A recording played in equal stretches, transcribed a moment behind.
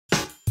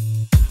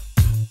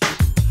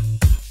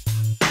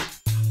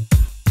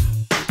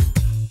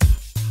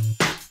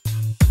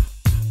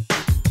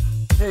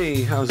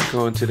Hey, how's it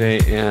going today?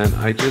 And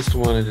I just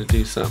wanted to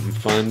do something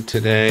fun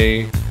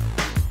today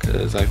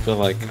because I feel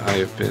like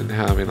I've been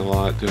doing a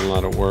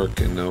lot of work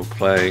and no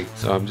play.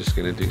 So I'm just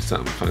going to do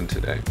something fun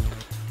today.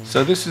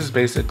 So this is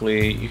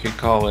basically, you could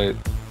call it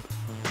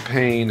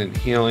pain and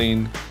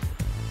healing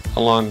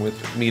along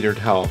with metered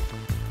health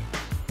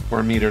or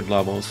metered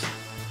levels.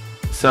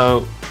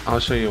 So I'll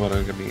show you what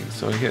I'm going to mean.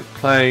 So I hit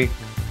play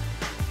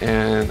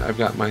and I've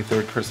got my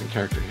third person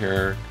character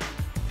here.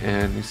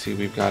 And you see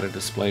we've got a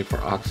display for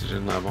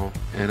oxygen level.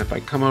 And if I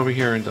come over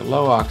here into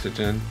low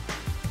oxygen,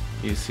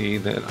 you see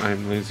that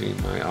I'm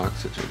losing my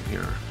oxygen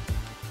here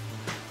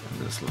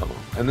in this level.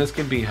 And this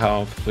can be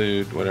health,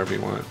 food, whatever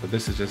you want, but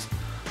this is just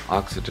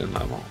oxygen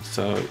level.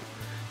 So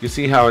you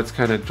see how it's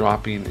kind of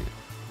dropping,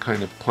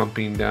 kind of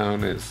clumping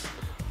down as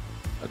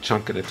a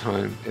chunk at a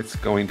time. It's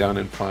going down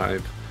in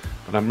 5,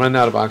 but I'm running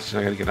out of oxygen.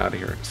 I gotta get out of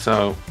here.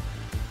 So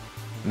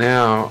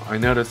now I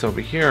notice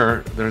over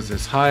here, there's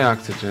this high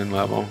oxygen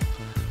level.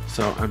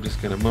 So I'm just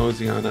going to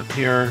mosey on up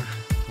here,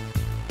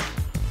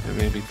 and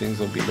maybe things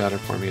will be better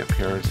for me up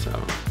here. So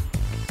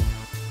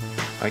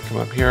I come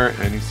up here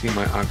and you see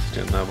my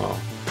oxygen level,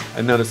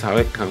 and notice how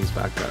it comes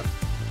back up.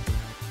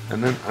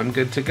 And then I'm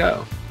good to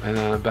go. And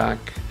then I'm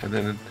back, and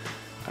then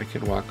I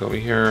can walk over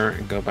here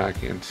and go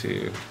back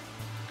into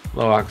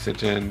low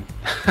oxygen.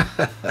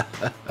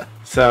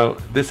 So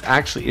this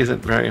actually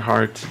isn't very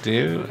hard to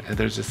do, and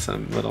there's just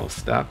some little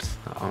steps.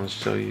 I'll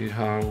show you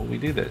how we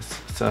do this.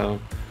 So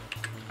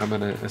I'm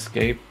going to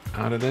escape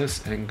out of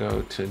this and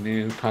go to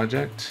new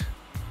project,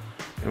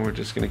 and we're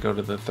just going to go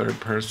to the third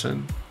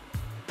person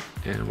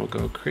and we'll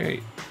go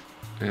create,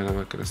 and I'm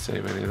not going to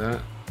save any of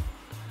that,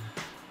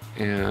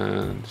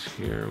 and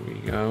here we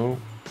go.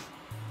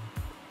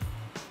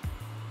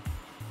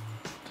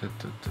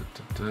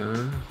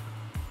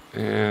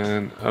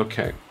 And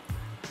okay,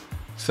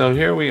 so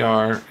here we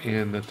are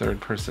in the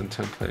third person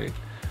template,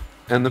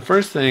 and the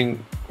first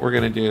thing we're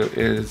going to do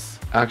is,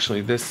 actually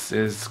this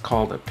is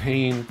called a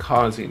pain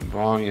causing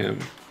volume,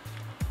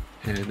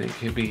 and it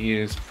can be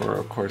used for,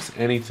 of course,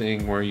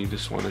 anything where you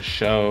just want to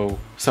show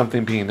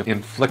something being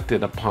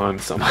inflicted upon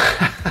someone.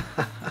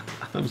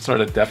 Some sort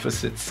of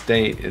deficit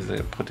state is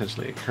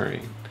potentially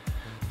occurring.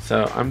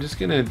 So I'm just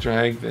going to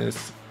drag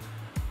this.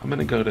 I'm going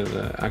to go to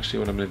the, actually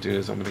what I'm going to do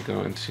is I'm going to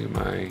go into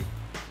my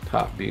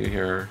top view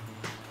here,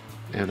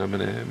 and I'm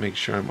going to make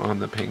sure I'm on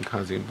the pain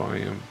causing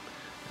volume,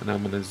 and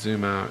I'm going to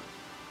zoom out.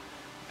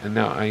 And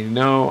now I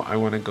know I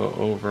want to go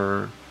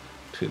over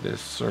to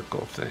this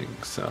circle thing,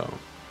 so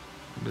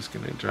I'm just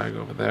going to drag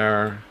over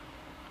there,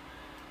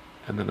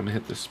 and then I'm going to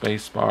hit the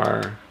space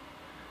bar,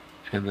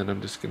 and then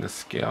I'm just going to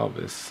scale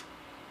this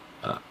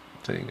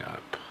thing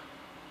up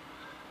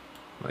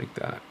like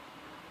that.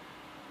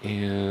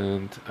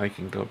 And I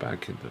can go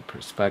back into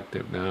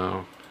perspective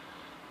now,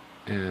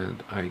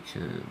 and I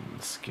can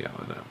scale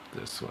it up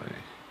this way.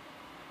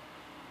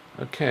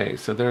 Okay,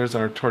 so there's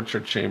our torture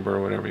chamber,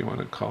 or whatever you want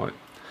to call it.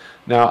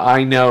 Now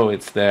I know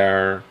it's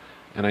there,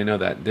 and I know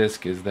that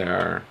disk is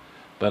there,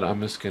 but I'm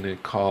just going to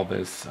call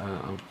this,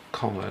 I'll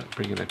call it,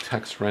 bring in a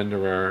text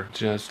renderer.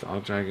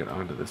 I'll drag it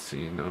onto the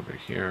scene over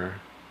here.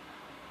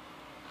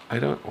 I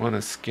don't want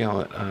to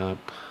scale it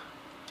up.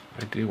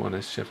 I do want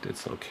to shift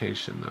its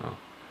location though.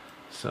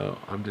 So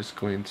I'm just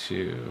going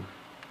to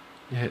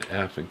hit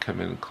F and come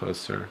in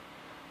closer.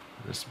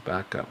 Just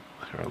back up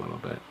here a little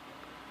bit.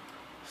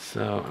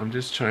 So I'm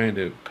just trying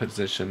to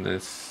position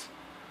this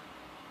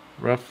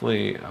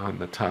roughly on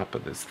the top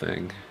of this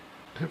thing.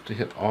 I have to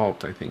hit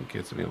Alt, I think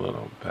gives me a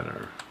little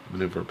better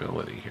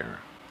maneuverability here.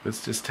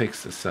 This just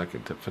takes a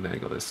second to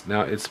finagle this.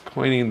 Now it's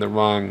pointing the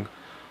wrong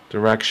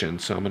direction,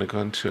 so I'm going to go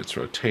into its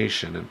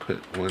rotation and put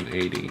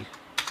 180.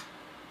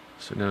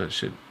 So now it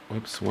should,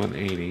 whoops,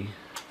 180.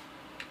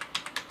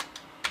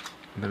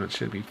 Now it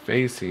should be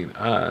facing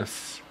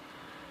us,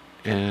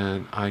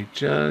 and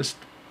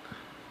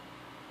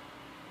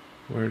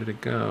where did it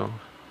go?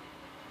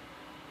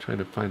 Trying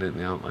to find it in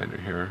the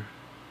outliner here.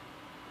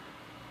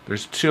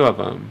 There's 2 of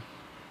them,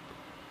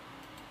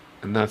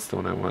 and that's the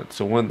one I want.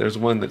 So there's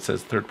one that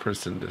says third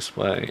person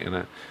display,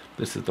 and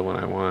this is the one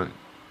I want.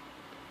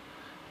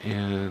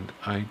 And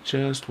I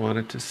just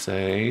wanted to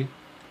say,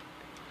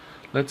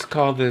 let's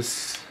call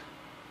this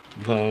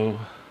low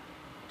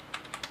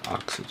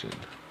oxygen.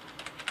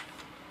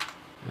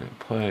 And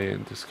play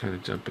and just kind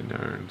of jump in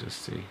there and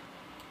just see.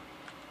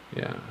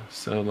 Yeah,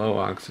 so low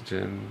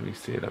oxygen, we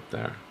see it up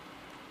there.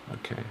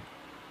 Okay.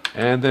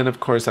 And then of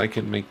course I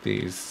can make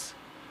these,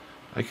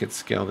 I could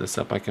scale this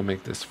up. I can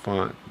make this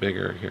font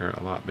bigger here,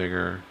 a lot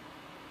bigger.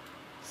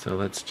 So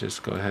let's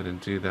just go ahead and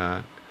do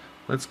that.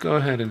 Let's go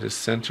ahead and just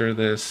center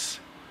this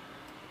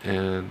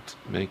and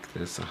make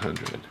this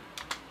 100.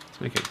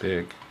 Let's make it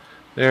big.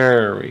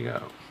 There we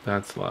go.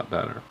 That's a lot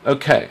better.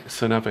 Okay,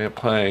 so now if I hit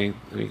play,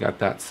 we got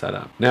that set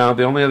up. Now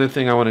the only other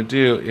thing I want to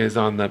do is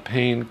on the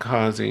pain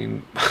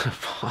causing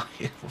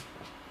volume.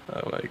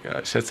 Oh my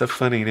gosh, that's a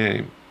funny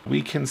name.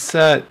 We can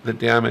set the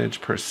damage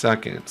per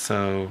second,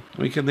 so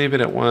we can leave it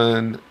at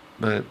 1,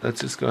 but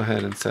let's just go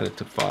ahead and set it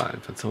to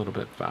 5. That's a little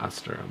bit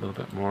faster, a little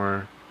bit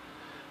more.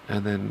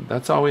 And then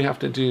that's all we have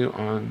to do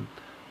on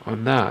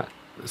that.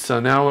 So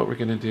now what we're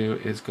going to do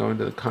is go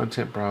into the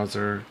content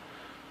browser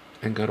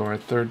and go to our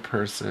third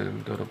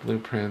person, go to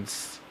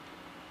blueprints,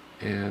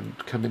 and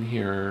come in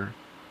here,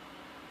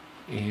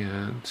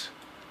 and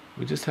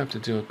we just have to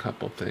do a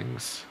couple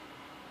things.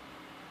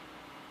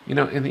 You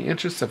know, in the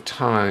interest of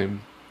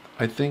time,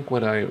 I think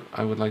what I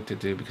would like to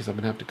do, because I'm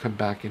going to have to come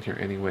back in here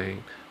anyway,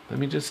 let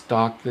me just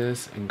dock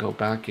this and go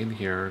back in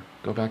here,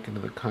 go back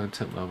into the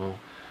content level,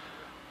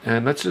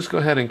 and let's just go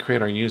ahead and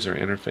create our user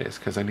interface,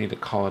 because I need to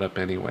call it up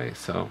anyway.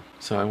 So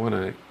I want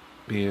to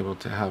be able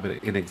to have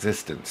it in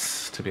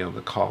existence to be able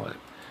to call it.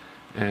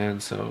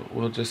 And so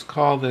we'll just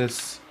call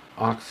this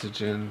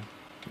oxygen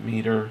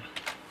meter.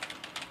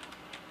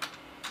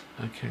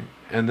 Okay,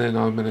 and then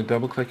I'm going to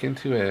double click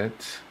into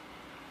it,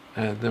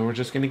 and then we're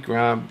just going to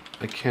grab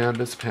a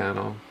canvas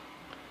panel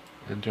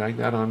and drag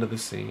that onto the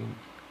scene,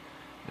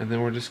 and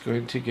then we're just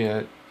going to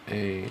get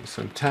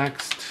some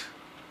text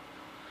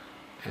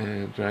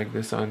and drag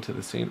this onto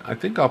the scene. I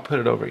think I'll put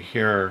it over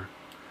here,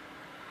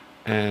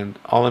 and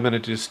all I'm going to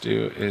just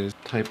do is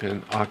type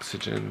in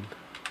oxygen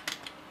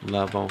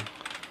level,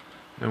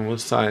 and we'll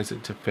size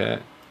it to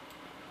fit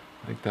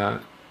like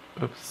that.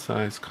 Oops,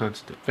 size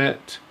constant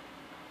fit.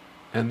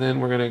 And then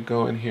we're going to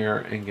go in here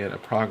and get a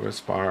progress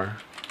bar.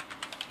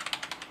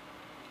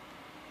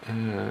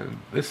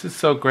 And this is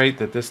so great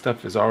that this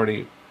stuff is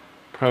already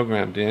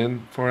programmed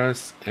in for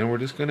us. And we're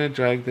just going to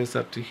drag this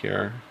up to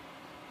here.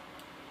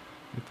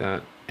 Like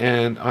that.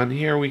 And on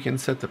here we can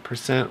set the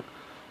percent.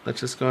 Let's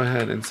just go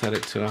ahead and set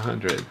it to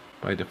 100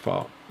 by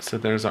default. So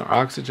there's our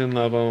oxygen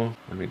level.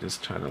 Let me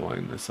just try to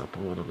line this up a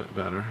little bit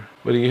better.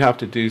 What you have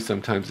to do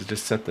sometimes is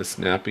just set the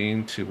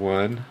snapping to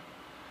 1.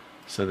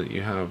 So that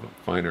you have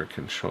finer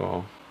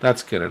control.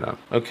 That's good enough.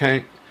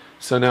 Okay,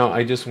 so now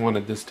I just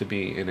wanted this to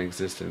be in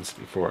existence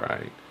before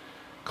I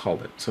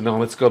called it. So now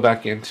let's go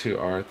back into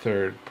our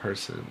third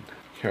person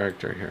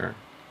character here.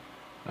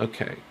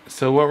 Okay,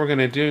 so what we're going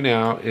to do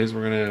now is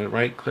we're going to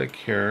right click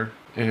here,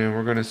 and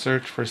we're going to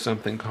search for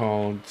something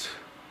called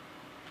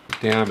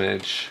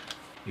damage,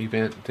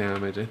 event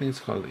damage. I think it's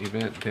called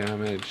event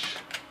damage,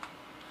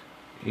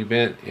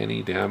 event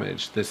any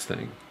damage, this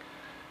thing.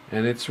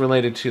 And it's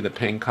related to the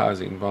pain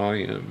causing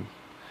volume.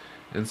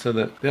 And so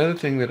the other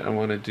thing that I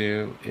want to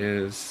do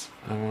is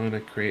I want to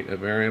create a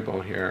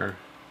variable here,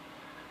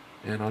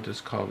 and I'll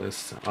just call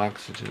this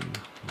oxygen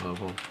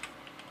level.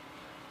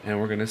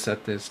 And we're going to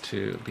set this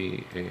to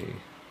be a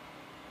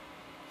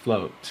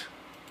float.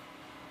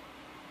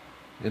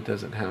 It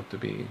doesn't have to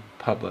be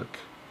public.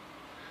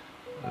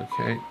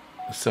 Okay,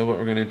 so what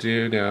we're going to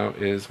do now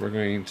is we're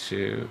going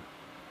to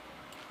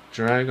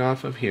drag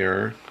off of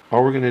here.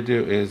 All we're going to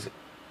do is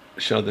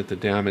show that the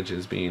damage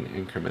is being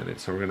incremented.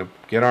 So we're going to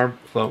get our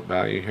float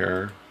value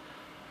here,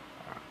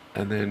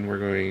 and then we're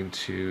going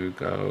to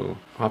go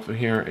off of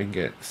here and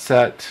get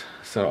set.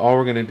 So all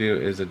we're going to do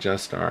is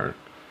adjust our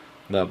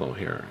level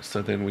here.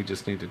 So then we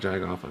just need to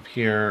drag off of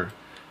here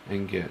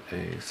and get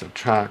a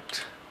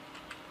subtract.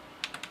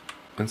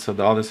 And so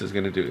all this is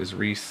going to do is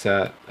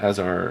reset. As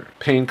our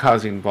pain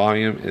causing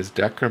volume is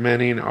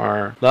decrementing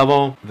our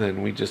level,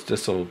 then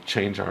this will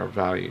change our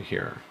value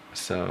here.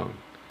 So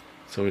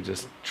we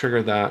just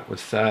trigger that with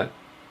set.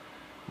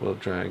 We'll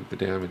drag the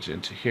damage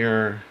into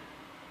here.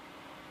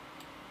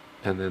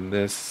 And then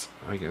this,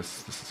 I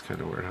guess this is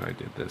kind of weird how I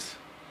did this.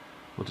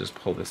 We'll just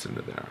pull this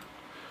into there.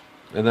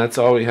 And that's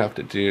all we have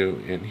to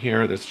do in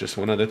here. There's just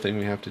one other thing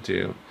we have to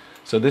do.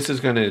 So this is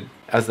going to,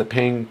 as the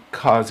pain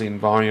causing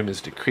volume is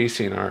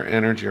decreasing our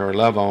energy or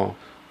level,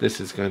 this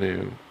is going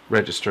to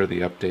register the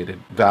updated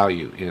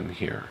value in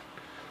here.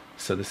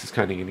 So this is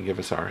kind of going to give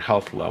us our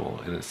health level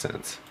in a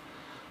sense.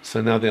 So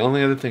now the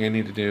only other thing I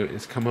need to do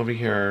is come over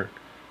here,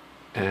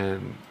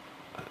 and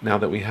now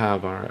that we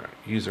have our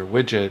user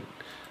widget,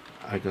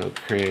 I go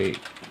create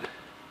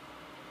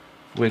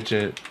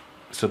widget.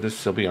 So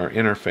this will be our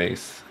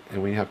interface,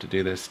 and we have to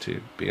do this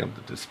to be able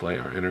to display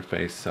our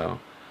interface. So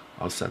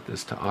I'll set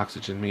this to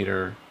oxygen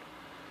meter,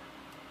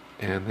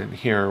 and then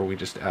here we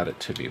just add it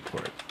to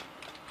viewport.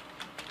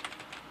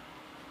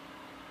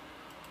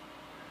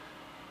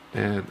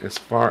 And as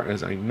far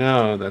as I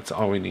know, that's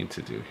all we need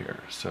to do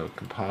here. So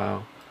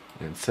compile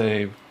and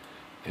save,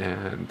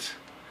 and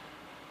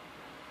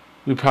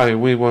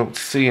we won't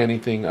see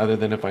anything other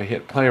than if I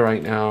hit play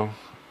right now,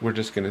 we're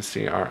just going to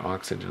see our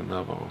oxygen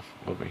level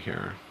over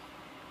here.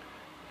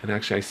 And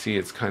actually I see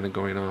it's kind of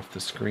going off the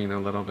screen a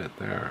little bit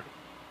there.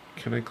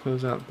 Can I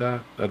close out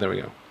that? Oh, there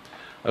we go.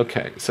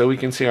 Okay, so we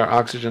can see our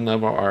oxygen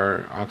level,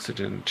 our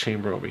oxygen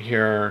chamber over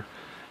here,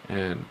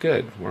 and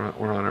good, we're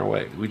on our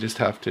way. We just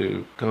have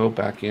to go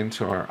back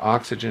into our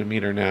oxygen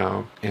meter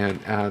now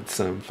and add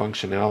some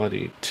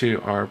functionality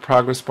to our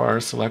progress bar,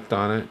 select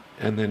on it,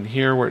 and then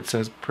here where it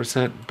says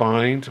percent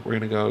bind, we're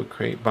going to go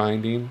create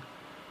binding.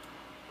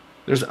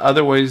 There's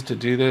other ways to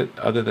do that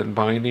other than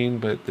binding,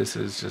 but this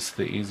is just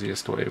the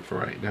easiest way for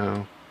right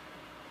now.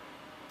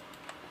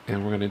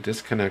 And we're going to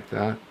disconnect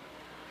that.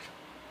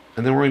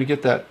 And then we're going to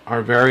get that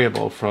our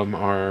variable from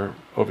our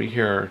over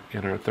here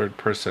in our third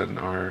person,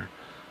 our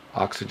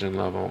oxygen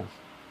level.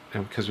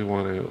 and because we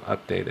want to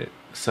update it.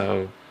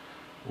 So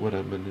what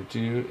I'm going to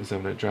do is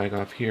I'm going to drag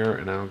off here,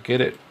 and I'll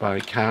get it by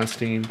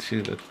casting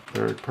to the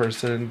third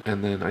person,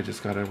 and then I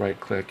just got to right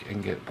click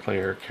and get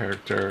player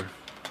character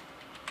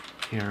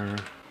here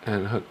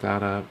and hook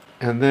that up.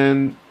 And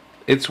then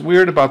it's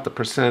weird about the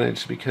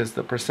percentage, because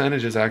the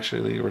percentage is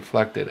actually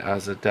reflected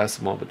as a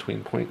decimal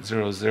between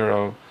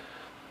 0.00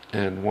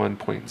 and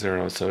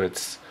 1.0. So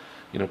it's,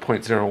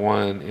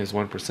 0.01 is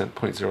 1%,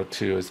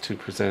 0.02 is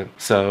 2%.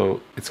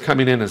 So it's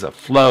coming in as a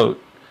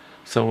float.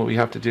 So what we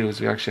have to do is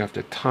we actually have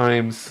to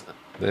times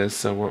this.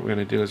 So what we're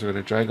going to do is we're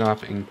going to drag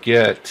off and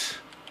get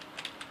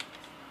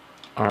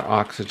our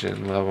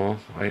oxygen level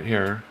right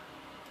here.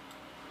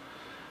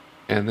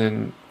 And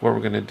then what we're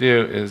going to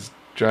do is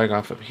drag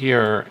off of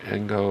here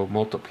and go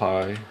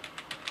multiply.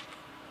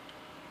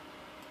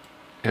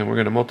 And we're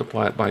going to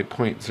multiply it by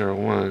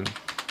 0.01.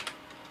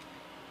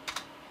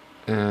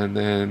 And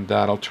then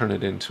that'll turn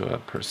it into a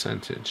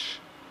percentage.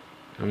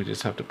 And we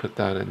just have to put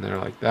that in there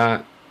like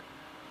that.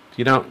 If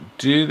you don't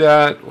do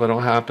that, what'll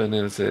happen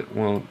is it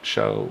won't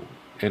show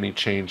any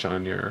change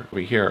on your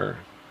over here,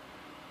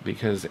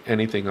 because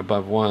anything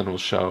above 1 will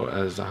show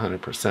as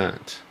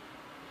 100%.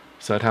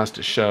 So it has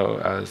to show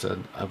as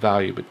a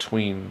value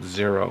between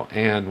 0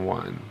 and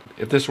 1.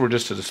 If this were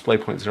just to display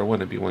 0.01,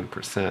 it'd be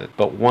 1%,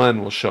 but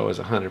 1 will show as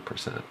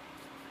 100%.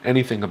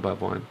 Anything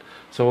above 1.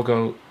 So we'll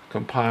go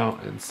compile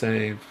and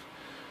save.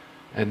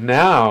 And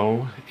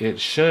now it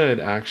should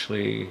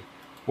actually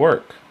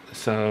work.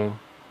 So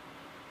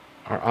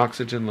our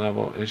oxygen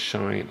level is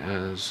showing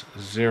as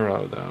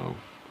 0 though.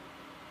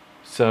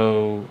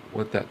 So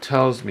what that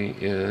tells me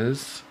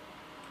is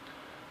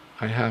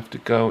I have to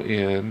go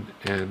in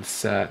and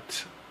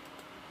set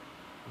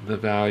the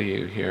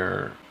value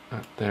here,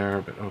 not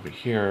there, but over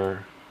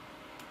here.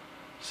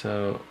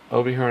 So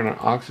over here on our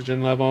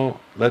oxygen level,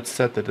 let's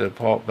set the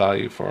default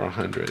value for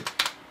 100.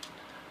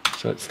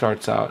 So it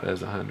starts out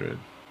as 100.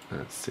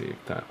 Let's see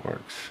if that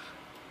works.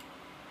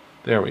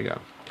 There we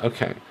go.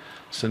 Okay,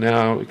 so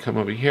now we come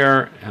over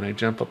here and I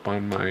jump up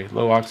on my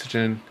low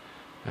oxygen,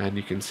 and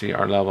you can see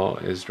our level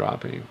is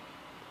dropping.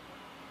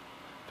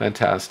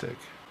 Fantastic.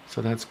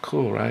 So that's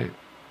cool, right?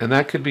 And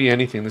that could be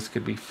anything. This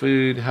could be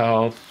food,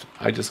 health.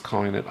 I just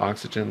calling it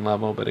oxygen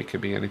level, but it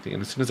could be anything.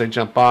 And as soon as I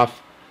jump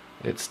off,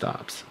 it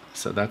stops.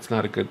 So that's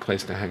not a good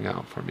place to hang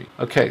out for me.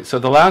 Okay, so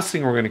the last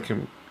thing we're going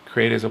to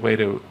create is a way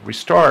to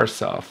restore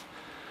ourselves.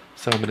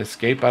 So I'm going to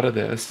escape out of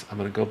this. I'm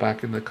going to go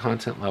back in the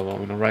content level. I'm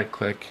going to right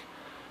click,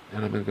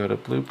 and I'm going to go to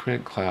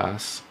blueprint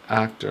class,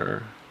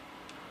 actor,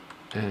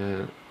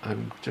 and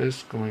I'm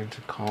just going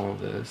to call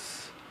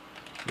this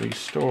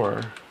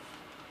restore.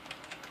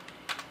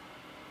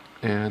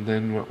 And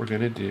then what we're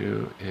going to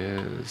do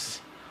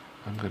is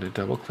I'm going to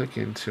double click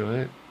into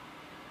it,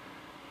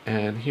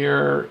 and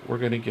here we're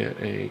going to get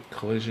a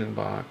collision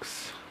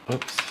box.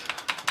 Oops,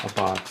 a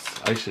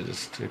box. I should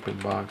just type in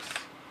box.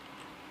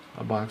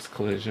 A box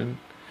collision.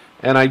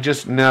 And I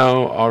just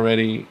know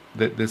already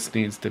that this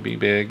needs to be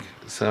big,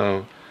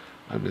 so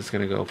I'm just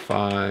going to go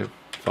 5,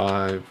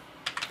 5,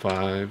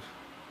 5,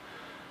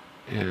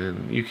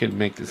 and you can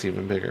make this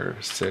even bigger,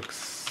 6,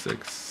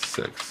 6,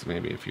 6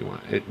 maybe if you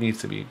want. It needs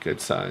to be good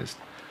sized.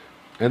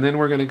 And then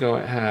we're going to go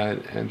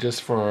ahead and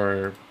just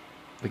for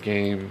the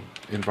game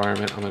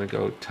environment, I'm going to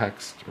go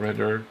text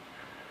render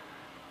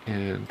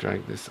and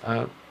drag this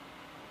up.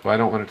 Well, I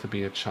don't want it to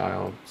be a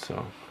child,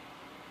 so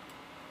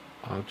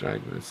I'll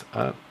drag this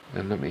up.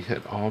 And let me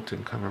hit Alt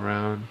and come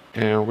around.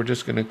 And we're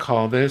just going to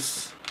call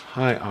this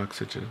high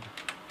oxygen.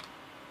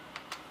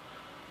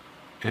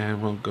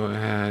 And we'll go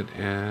ahead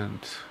and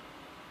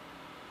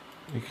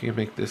we can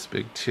make this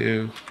big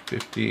too,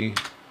 50.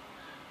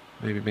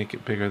 Maybe make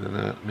it bigger than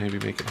that. Maybe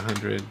make it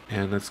 100.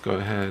 And let's go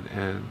ahead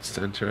and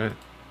center it.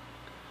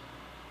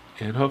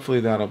 And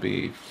hopefully that'll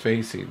be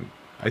facing.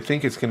 I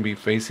think it's going to be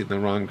facing the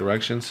wrong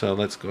direction. So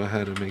let's go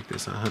ahead and make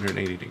this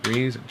 180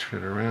 degrees and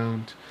turn it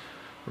around.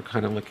 We're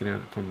kind of looking at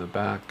it from the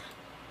back.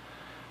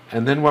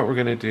 And then what we're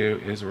going to do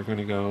is we're going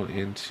to go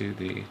into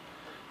the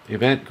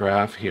event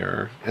graph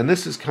here. And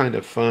this is kind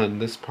of fun.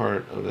 This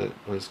part of it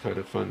was kind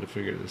of fun to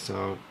figure this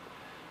out.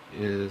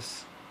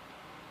 Is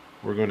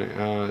we're going to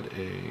add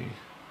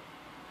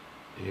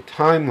a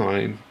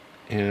timeline.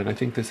 And I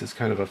think this is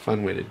kind of a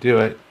fun way to do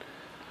it.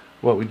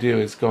 What we do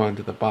is go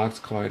into the box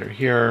collider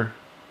here,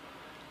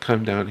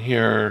 come down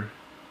here,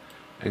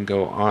 and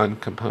go on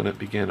component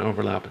begin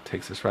overlap. It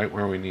takes us right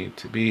where we need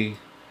to be.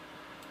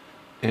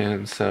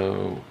 And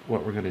so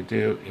what we're going to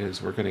do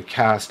is we're going to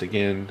cast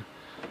again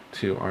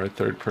to our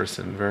third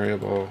person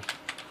variable,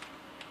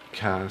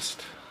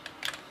 cast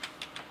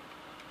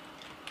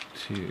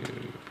to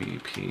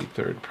BP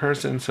third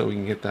person, so we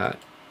can get that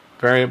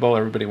variable.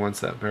 Everybody wants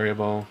that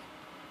variable.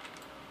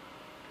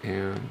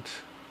 And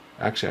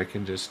actually I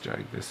can just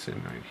drag this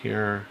in right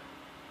here.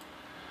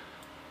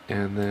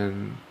 And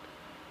then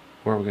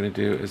what we're going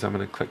to do is I'm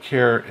going to click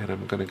here and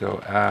I'm going to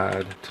go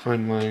add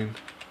timeline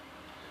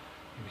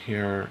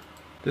here.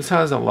 This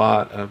has a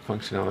lot of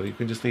functionality. You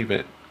can just leave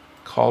it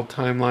called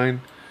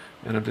timeline,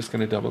 and I'm just going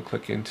to double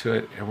click into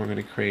it, and we're going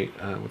to create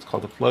what's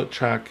called a float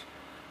track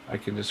I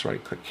can just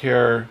right click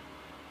here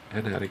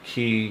and add a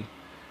key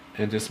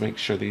and just make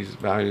sure these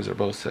values are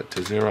both set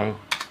to 0.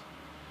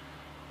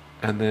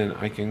 And then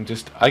I can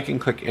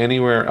click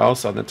anywhere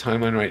else on the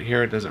timeline right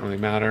here. It doesn't really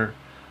matter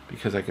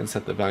because I can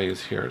set the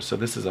values here. So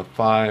this is a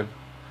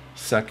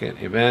 5-second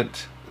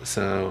event.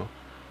 So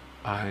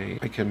I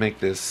can make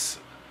this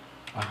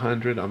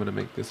 100. I'm going to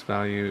make this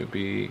value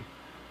be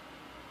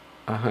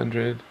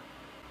 100.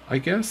 I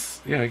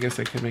guess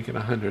I can make it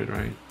 100,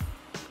 right?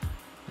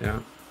 Yeah,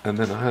 and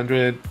then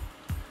 100,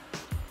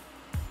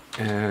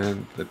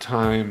 and the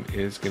time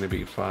is going to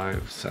be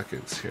 5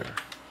 seconds here.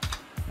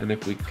 And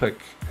if we click,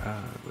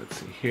 let's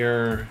see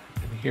here,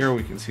 and here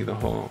we can see the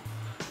whole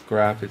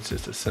graph. It's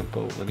just a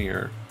simple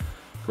linear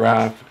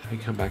graph. I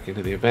come back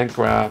into the event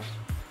graph,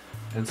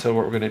 and so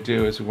what we're going to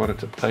do is we want it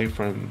to play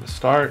from the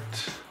start,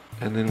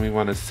 and then we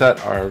want to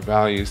set our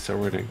values. So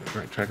we're going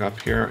to drag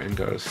up here and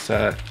go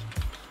set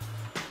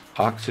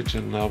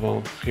oxygen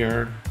level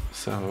here.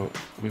 So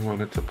we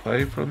want it to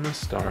play from the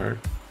start,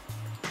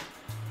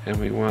 and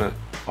we want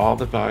all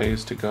the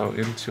values to go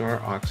into our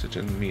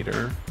oxygen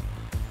meter,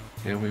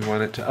 and we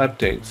want it to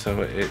update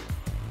so it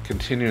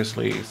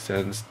continuously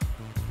sends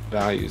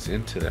values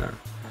into there.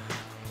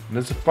 And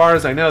as far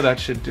as I know, that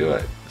should do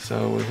it.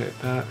 So we'll hit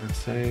that and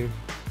save.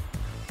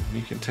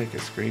 You can take a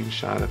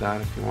screenshot of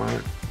that if you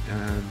want,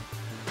 and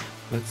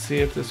let's see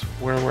if this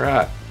where we're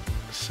at.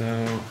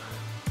 So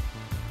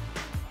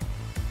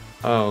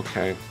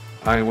okay,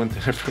 I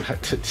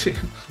forgot to do.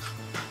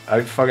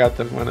 I forgot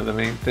that one of the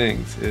main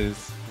things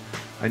is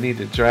I need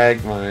to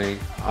drag my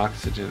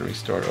oxygen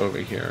restore over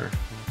here.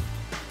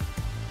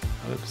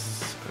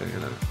 Oops, let me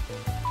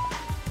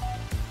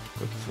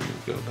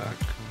go back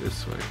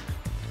this way.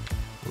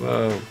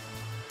 Whoa.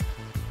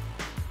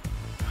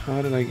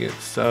 How did I get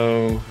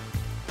so...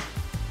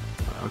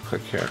 I'll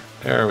click here.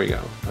 There we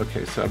go.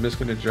 Okay, so I'm just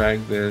going to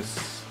drag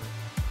this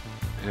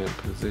and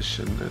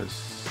position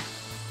this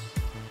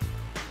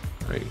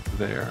right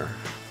there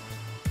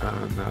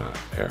on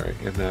area,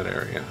 in that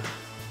area.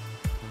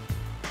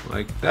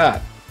 Like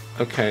that.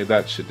 Okay,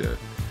 that should do it.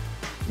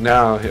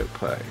 Now I'll hit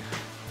play.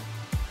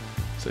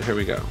 So here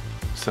we go.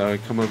 So I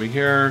come over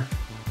here,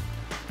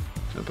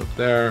 jump up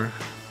there.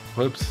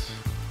 Whoops.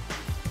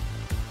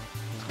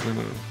 What's going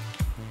on?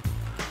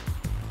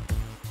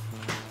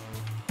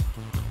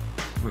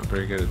 I'm not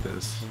very good at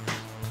this.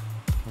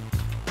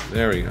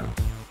 There we go.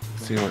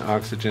 See, my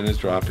oxygen is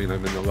dropping.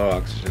 I'm in the low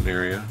oxygen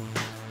area.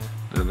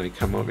 And I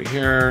come over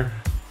here.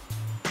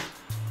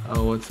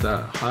 Oh, what's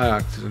that? High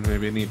oxygen.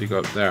 Maybe I need to go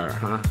up there,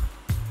 huh?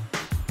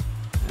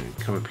 And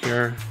come up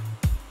here.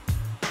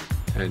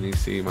 And you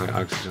see my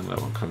oxygen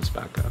level comes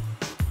back up.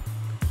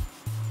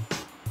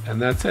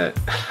 And that's it.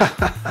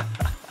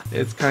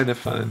 It's kind of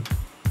fun.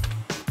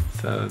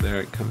 So there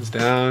it comes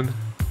down.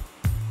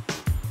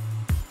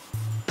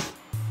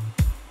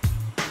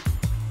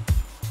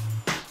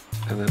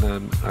 And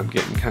then I'm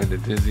getting kind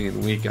of dizzy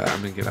and weak. I'm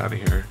gonna get out of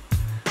here.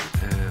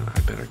 And I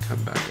better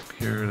come back up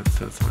here.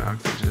 That's my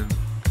oxygen.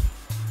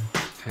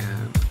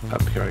 And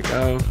up here I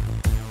go.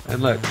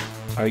 And look,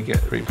 I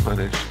get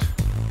replenished.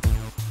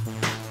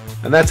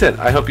 And that's it.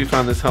 I hope you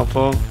found this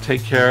helpful.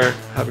 Take care.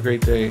 Have a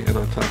great day. And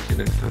I'll talk to you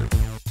next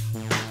time.